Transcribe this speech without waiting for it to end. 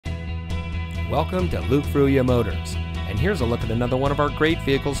Welcome to Luke Fruia Motors, and here's a look at another one of our great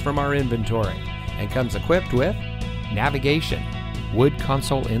vehicles from our inventory, and comes equipped with navigation, wood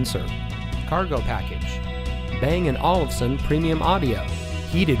console insert, cargo package, Bang & Olufsen premium audio,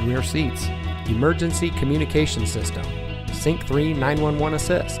 heated rear seats, emergency communication system, Sync 3 911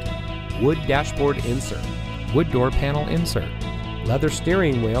 assist, wood dashboard insert, wood door panel insert, leather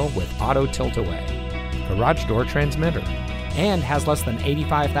steering wheel with auto tilt-away, garage door transmitter, and has less than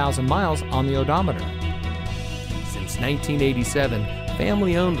 85,000 miles on the odometer. Since 1987,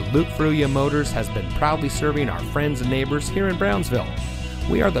 family-owned Luke Fruia Motors has been proudly serving our friends and neighbors here in Brownsville.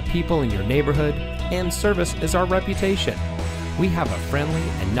 We are the people in your neighborhood, and service is our reputation. We have a friendly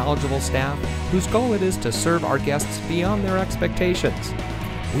and knowledgeable staff whose goal it is to serve our guests beyond their expectations.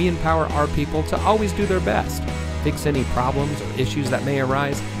 We empower our people to always do their best, fix any problems or issues that may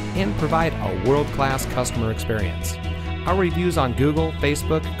arise, and provide a world-class customer experience. Our reviews on Google,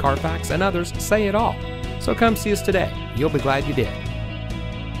 Facebook, Carfax, and others say it all. So come see us today. You'll be glad you did.